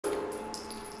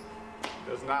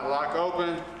Does not lock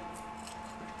open.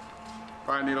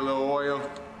 Probably need a little oil,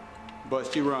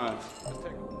 but she runs.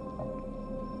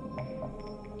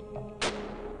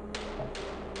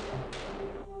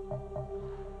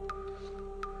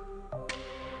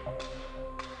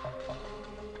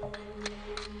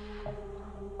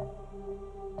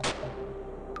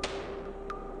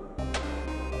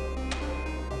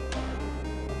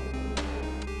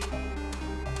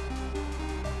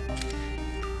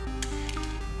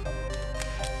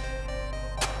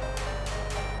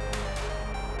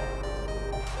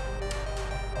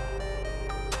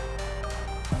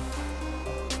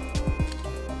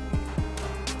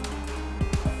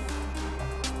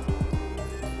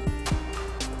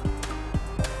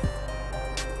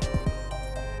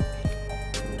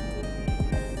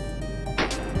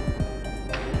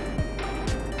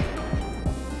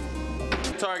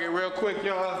 Target real quick,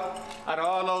 y'all. Out of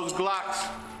all those Glocks,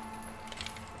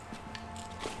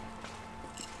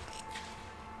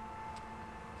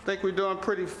 I think we're doing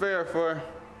pretty fair for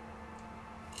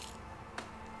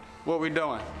what we're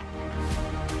doing.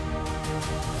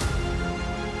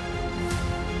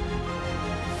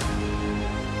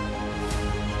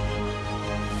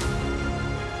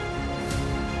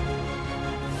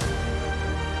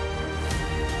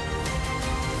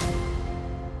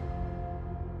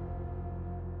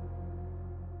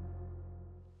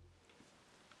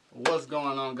 What's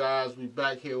going on, guys? We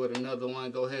back here with another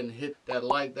one. Go ahead and hit that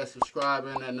like, that subscribe,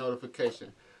 and that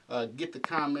notification. Get the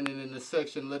commenting in the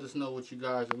section. Let us know what you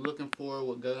guys are looking for,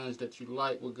 what guns that you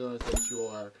like, what guns that you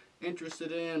are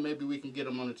interested in. Maybe we can get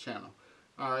them on the channel.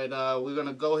 Alright, we're going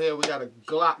to go ahead. We got a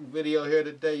Glock video here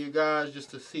today, you guys, just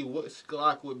to see which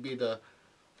Glock would be the,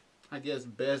 I guess,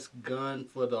 best gun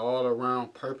for the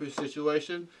all-around purpose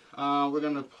situation. We're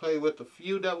going to play with the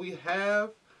few that we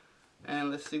have,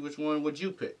 and let's see which one would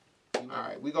you pick.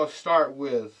 Alright, we're going to start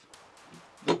with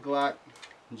the Glock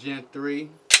Gen 3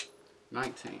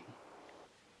 19.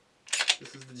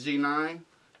 This is the G9.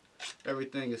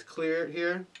 Everything is cleared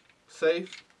here,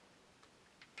 safe.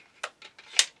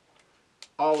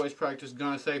 Always practice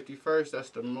gun safety first. That's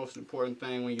the most important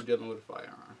thing when you're dealing with a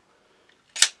firearm.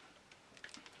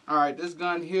 Alright, this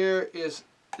gun here it's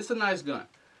a nice gun.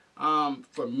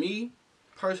 For me,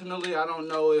 personally, I don't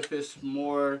know if it's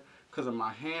more because of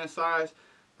my hand size.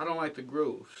 I don't like the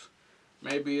grooves.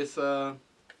 Maybe it's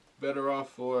better off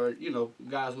for, you know,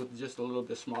 guys with just a little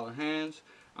bit smaller hands.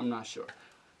 I'm not sure.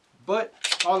 But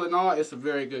all in all, it's a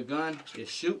very good gun. It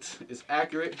shoots. It's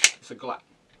accurate. It's a Glock.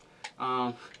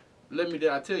 I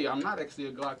tell you, I'm not actually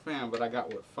a Glock fan, but I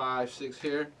got, what, 5, 6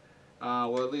 here.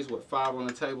 Well, at least, what, 5 on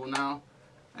the table now.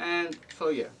 And so,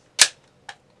 yeah.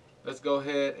 Let's go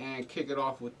ahead and kick it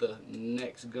off with the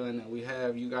next gun that we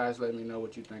have. You guys let me know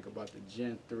what you think about the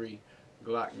Gen 3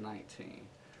 Glock 19.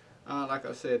 Like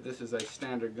I said, this is a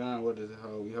standard gun. What does it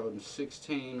hold? We holding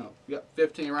 15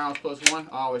 rounds plus 1.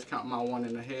 I always count my 1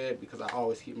 in the head because I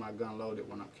always keep my gun loaded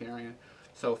when I'm carrying.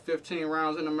 So 15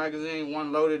 rounds in the magazine,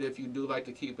 1 loaded. If you do like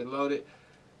to keep it loaded,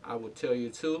 I would tell you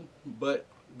to, but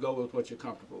go with what you're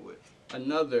comfortable with.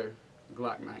 Another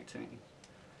Glock 19.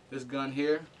 This gun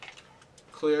here,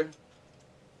 clear.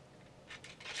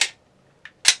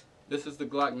 This is the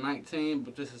Glock 19,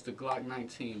 but this is the Glock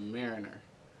 19 Mariner.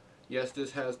 Yes,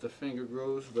 this has the finger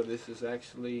grooves, but this is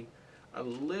actually a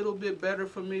little bit better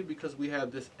for me because we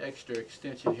have this extra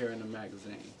extension here in the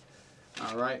magazine.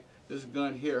 Alright, this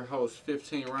gun here holds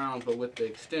 15 rounds, but with the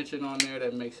extension on there,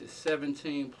 that makes it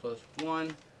 17 plus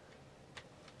 1.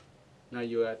 Now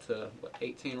you're at,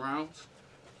 18 rounds.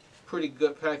 Pretty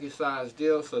good package size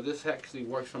deal, so this actually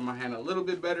works for my hand a little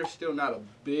bit better. Still not a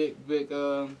big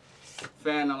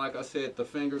fan of, like I said, the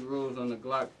finger grooves on the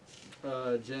Glock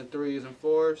Gen 3s and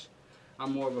 4s.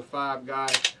 I'm more of a 5 guy,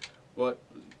 but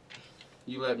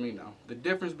you let me know. The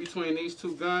difference between these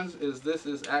two guns is this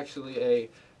is actually a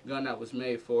gun that was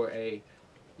made for a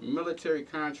military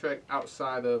contract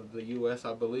outside of the U.S.,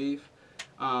 I believe.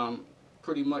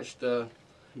 Pretty much the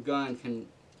gun can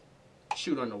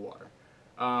shoot underwater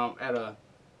at a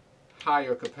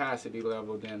higher capacity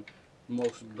level than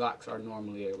most Glocks are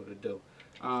normally able to do.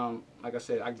 Like I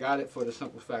said, I got it for the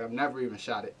simple fact I've never even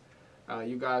shot it.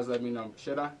 You guys let me know.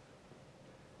 Should I?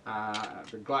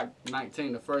 The Glock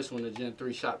 19, the first one, the Gen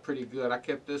 3, shot pretty good. I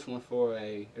kept this one for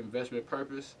a investment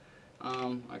purpose.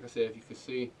 Like I said, if you can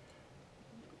see,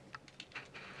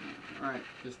 alright,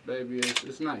 this baby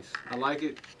it's nice. I like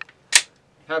it.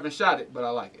 Haven't shot it, but I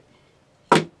like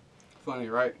it. Funny,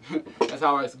 right? That's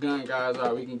how us gun guys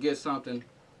are. We can get something,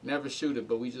 never shoot it,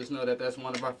 but we just know that that's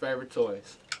one of our favorite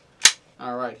toys.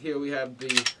 Alright, here we have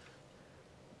the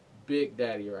Big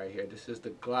Daddy right here. This is the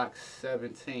Glock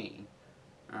 17.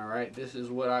 Alright, this is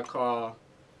what I call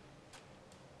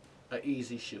an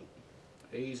easy shoot.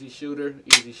 An easy shooter,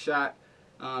 easy shot.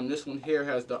 This one here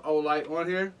has the O light on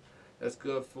here. That's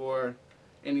good for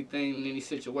anything, in any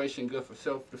situation, good for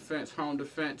self-defense, home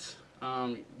defense.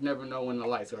 You never know when the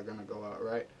lights are going to go out,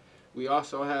 right? We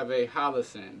also have a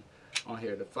Holosun on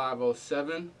here, the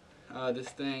 507. This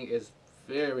thing is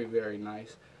very, very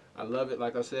nice. I love it,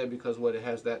 like I said, because it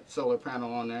has that solar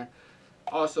panel on there.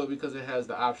 Also because it has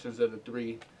the options of the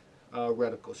three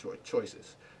reticle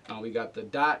choices. We got the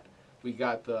dot, we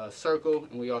got the circle,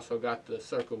 and we also got the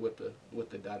circle with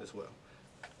the dot as well.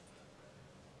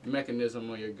 Mechanism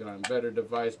on your gun, better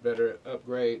device, better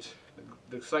upgrades.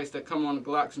 The sights that come on the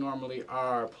Glocks normally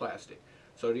are plastic,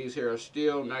 so these here are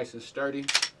steel, nice and sturdy.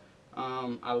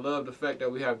 I love the fact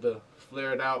that we have the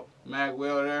flared out mag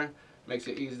well there, makes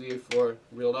it easier for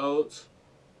reloads.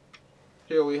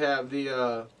 Here we have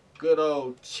the good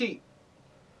old cheap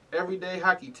everyday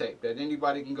hockey tape that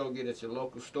anybody can go get at your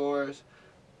local stores.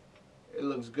 It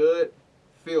looks good,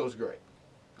 feels great.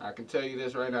 I can tell you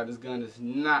this right now, this gun is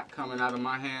not coming out of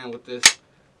my hand with this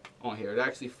on here. It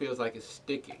actually feels like it's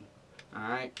sticking.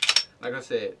 Alright? Like I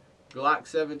said, Glock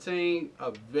 17,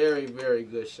 a very, very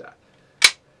good shot.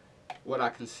 Would I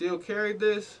conceal carry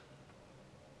this?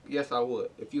 Yes, I would.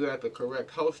 If you have the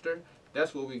correct holster,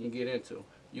 that's what we can get into.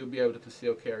 You'll be able to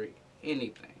conceal carry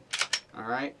anything.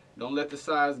 Alright? Don't let the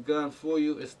size gun fool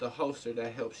you. It's the holster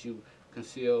that helps you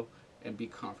conceal and be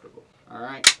comfortable.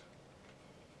 Alright?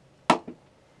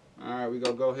 Alright, we're going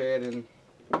to go ahead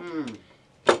and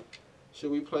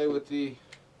should we play with the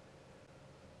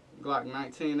Glock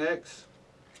 19X?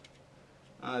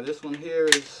 This one here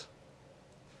is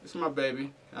my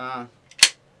baby.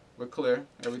 We're clear.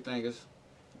 Everything is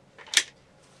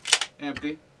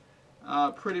empty.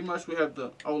 Pretty much we have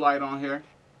the O-light on here.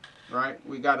 Right?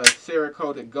 We got a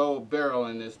Cerakoted gold barrel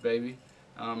in this baby.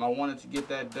 I wanted to get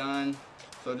that done,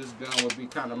 so this gun would be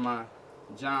kind of my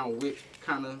John Wick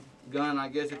kind of gun, I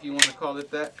guess, if you want to call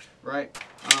it that, right?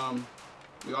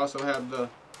 We also have the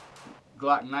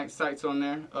Glock night sights on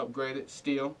there, upgraded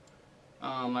steel.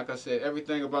 Like I said,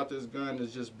 everything about this gun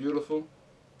is just beautiful.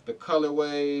 The color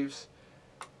waves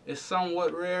is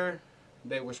somewhat rare.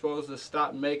 They were supposed to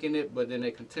stop making it, but then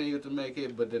they continued to make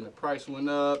it, but then the price went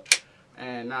up,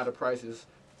 and now the price is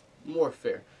more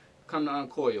fair. Come to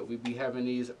Uncoil, we be having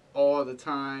these all the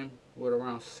time with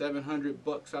around 700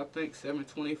 bucks, I think,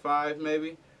 725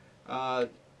 maybe.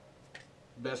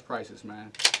 Best prices,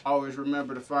 man. Always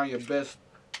remember to find your best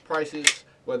prices,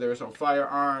 whether it's on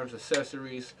firearms,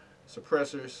 accessories,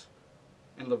 suppressors,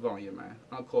 and Livonia, man.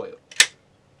 Uncoil.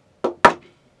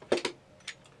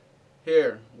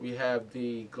 Here we have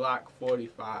the Glock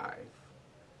 45.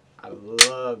 I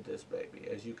love this baby.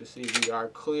 As you can see, we are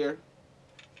clear.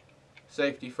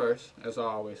 Safety first, as I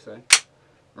always say.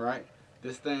 Right?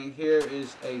 This thing here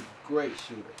is a great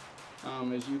shooter.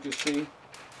 As you can see,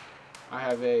 I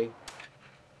have a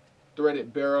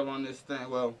threaded barrel on this thing.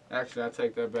 Well, actually, I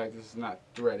take that back. This is not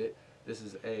threaded. This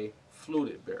is a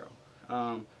fluted barrel.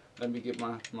 Let me get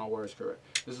my words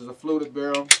correct. This is a fluted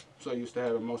barrel. So used to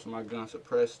having most of my guns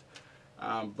suppressed.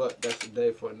 But that's a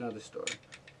day for another story.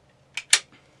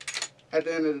 At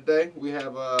the end of the day, we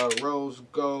have a rose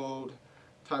gold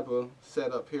type of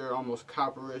setup here, almost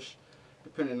copperish,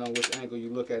 depending on which angle you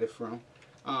look at it from.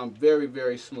 Very,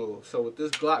 very smooth. So what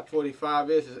this Glock 45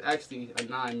 is actually a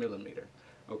 9mm.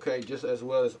 Okay, just as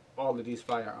well as all of these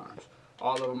firearms.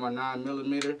 All of them are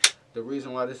 9mm. The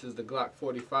reason why this is the Glock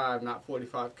 45, not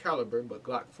 45 caliber, but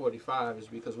Glock 45 is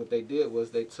because what they did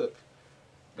was they took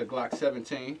the Glock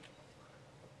 17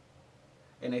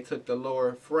 and they took the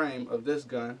lower frame of this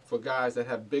gun for guys that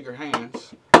have bigger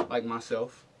hands, like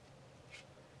myself.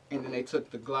 And then they took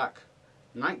the Glock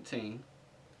 19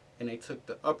 and they took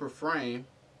the upper frame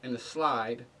and the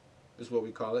slide, is what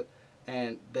we call it,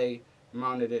 and they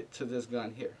mounted it to this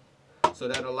gun here. So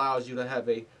that allows you to have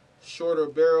a shorter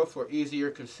barrel for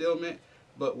easier concealment,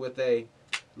 but with a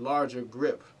larger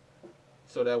grip.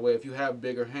 So that way if you have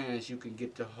bigger hands, you can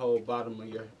get the whole bottom of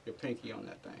your pinky on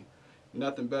that thing.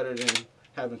 Nothing better than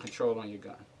having control on your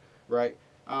gun, right?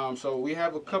 So we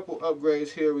have a couple upgrades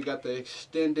here. We got the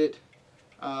extended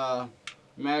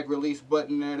mag release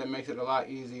button there that makes it a lot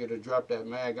easier to drop that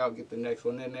mag out, get the next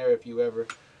one in there if you ever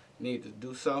need to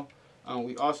do so.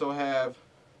 We also have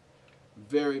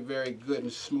very, very good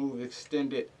and smooth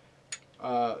extended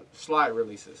slide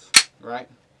releases, right?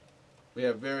 We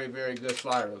have very, very good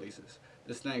slide releases.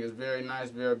 This thing is very nice,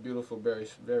 very beautiful, very,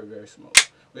 very, very smooth.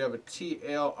 We have a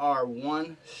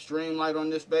TLR1 stream light on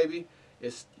this baby.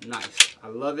 It's nice. I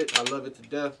love it. I love it to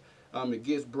death. It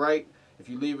gets bright. If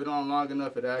you leave it on long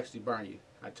enough, it'll actually burn you.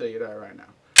 I tell you that right now.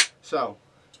 So,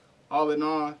 all in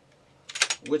all,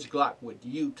 which Glock would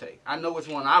you take? I know which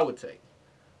one I would take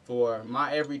for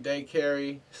my everyday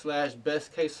carry /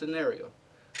 best case scenario.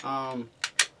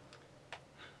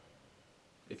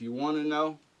 If you want to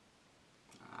know,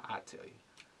 I tell you.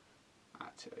 I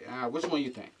tell you. Which one you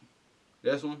think?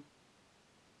 This one?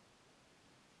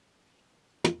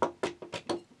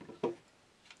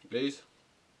 These?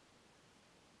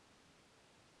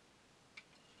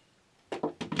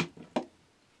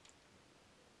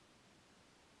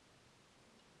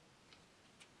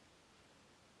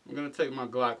 I'm going to take my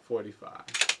Glock 45.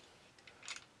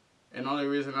 And the only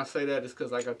reason I say that is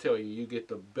because, like I tell you, you get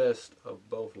the best of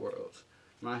both worlds.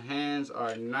 My hands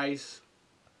are nice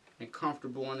and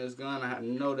comfortable on this gun. I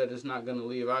know that it's not going to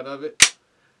leave out of it.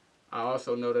 I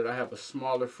also know that I have a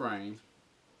smaller frame.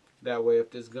 That way,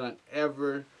 if this gun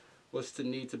ever was to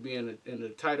need to be in a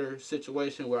tighter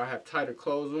situation where I have tighter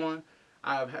clothes on,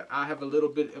 I have a little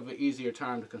bit of an easier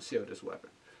time to conceal this weapon.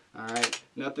 Alright,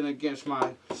 nothing against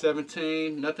my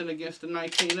 17, nothing against the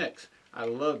 19X. I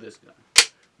love this gun.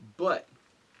 But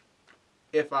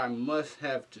if I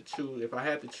had to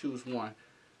choose one,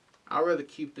 I'd rather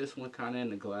keep this one kind of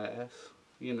in the glass.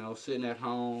 You know, sitting at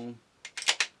home,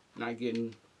 not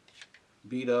getting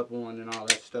beat up on and all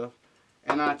that stuff.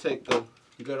 And I take the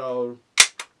good old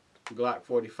Glock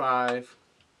 45.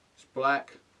 It's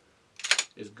black.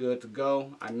 It's good to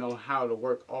go. I know how to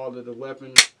work all of the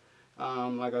weapons.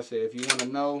 Like I said, if you want to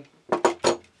know,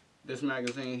 this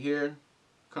magazine here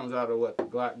comes out of what, the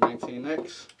Glock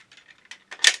 19X.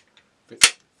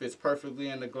 Fits perfectly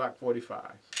in the Glock 45.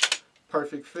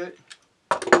 Perfect fit.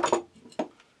 The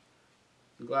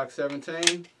Glock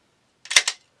 17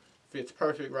 fits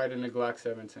perfect right in the Glock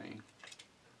 17.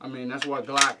 I mean, that's what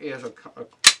Glock is.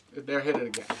 They're ahead of the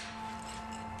game.